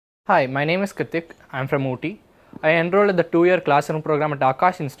Hi, my name is Kirthik. I am from Ooty. I enrolled at the 2-year classroom program at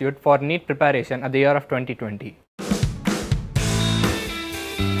Aakash Institute for NEET preparation at the year of 2020.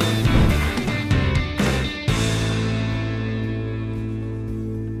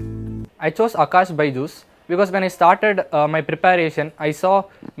 I chose Aakash BYJU'S because when I started my preparation, I saw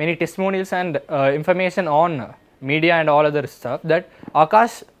many testimonials and information on media and all other stuff that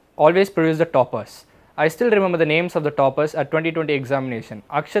Aakash always produced the toppers. I still remember the names of the toppers at 2020 examination,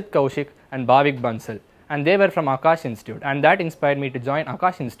 Akshat Kaushik and Bhavik Bansal, and they were from Aakash Institute, and that inspired me to join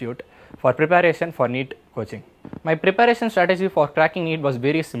Aakash Institute for preparation for NEET coaching. My preparation strategy for cracking NEET was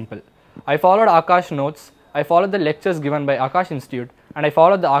very simple. I followed Aakash notes, I followed the lectures given by Aakash Institute, and I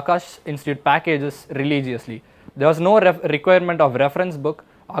followed the Aakash Institute packages religiously. There was no requirement of reference book.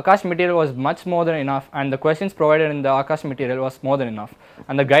 Aakash material was much more than enough, and the questions provided in the Aakash material was more than enough.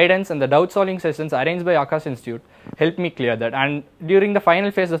 And the guidance and the doubt solving sessions arranged by Aakash Institute helped me clear that. And during the final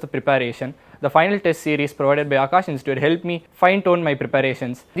phase of the preparation, the final test series provided by Aakash Institute helped me fine tune my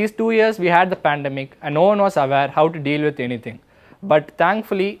preparations. These 2 years we had the pandemic and no one was aware how to deal with anything. But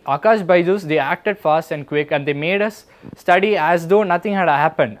thankfully, Aakash BYJU'S, they acted fast and quick, and they made us study as though nothing had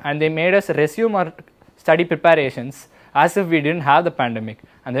happened, and they made us resume our study preparations as if we didn't have the pandemic.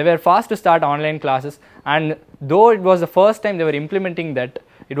 And they were fast to start online classes, and though it was the first time they were implementing that,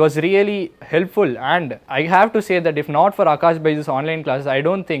 it was really helpful. And I have to say that if not for Aakash BYJU'S online classes, I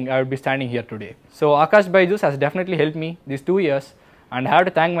don't think I would be standing here today. So Aakash BYJU'S has definitely helped me these 2 years, and I have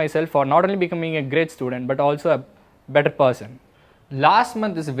to thank myself for not only becoming a great student but also a better person. Last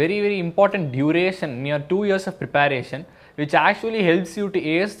month is a very important duration near 2 years of preparation, which actually helps you to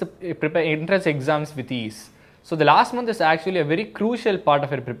ace the entrance exams with ease. So the last month is actually a very crucial part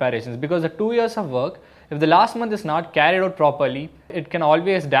of your preparations, because the 2 years of work, if the last month is not carried out properly, it can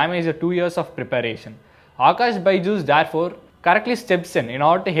always damage the 2 years of preparation. Aakash BYJU'S therefore correctly steps in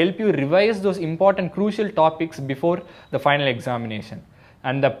order to help you revise those important crucial topics before the final examination.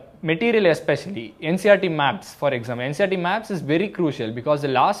 And the material, especially NCERT maps, for example, NCERT maps is very crucial because the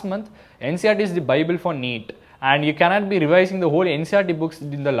last month NCERT is the Bible for NEET, and you cannot be revising the whole NCERT books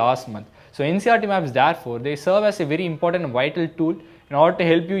in the last month. So NCERT maps, therefore, they serve as a very important and vital tool in order to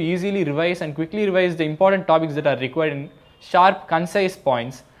help you easily revise and quickly revise the important topics that are required in sharp, concise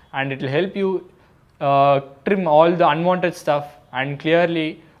points, and it will help you trim all the unwanted stuff and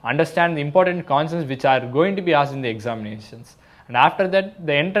clearly understand the important concepts which are going to be asked in the examinations. And after that,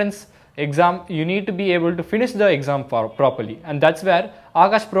 the entrance exam, you need to be able to finish the exam properly, and that's where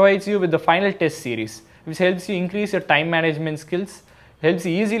Aakash provides you with the final test series, which helps you increase your time management skills, helps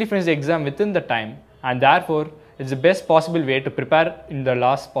you easily finish the exam within the time, and therefore it's the best possible way to prepare in the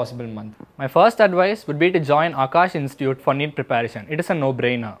last possible month. My first advice would be to join Aakash Institute for NEET preparation. It is a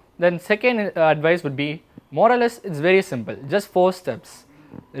no-brainer. Then second advice would be, more or less, it's very simple, just 4 steps.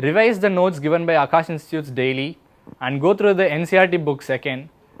 Revise the notes given by Aakash Institutes daily and go through the NCERT book second.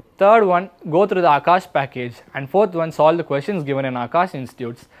 Third one, go through the Aakash package, and fourth one, solve the questions given in Aakash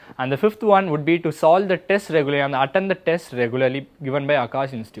Institutes, and the fifth one would be to solve the test regularly and attend the test regularly given by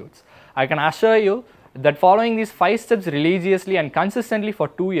Aakash Institutes. I can assure you that following these 5 steps religiously and consistently for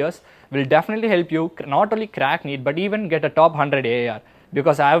 2 years will definitely help you not only crack NEET but even get a top 100 AAR,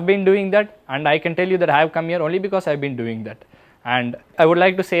 because I have been doing that, and I can tell you that I have come here only because I have been doing that. And I would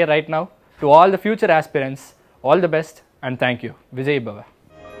like to say right now to all the future aspirants, all the best and thank you. Vijay Bhava.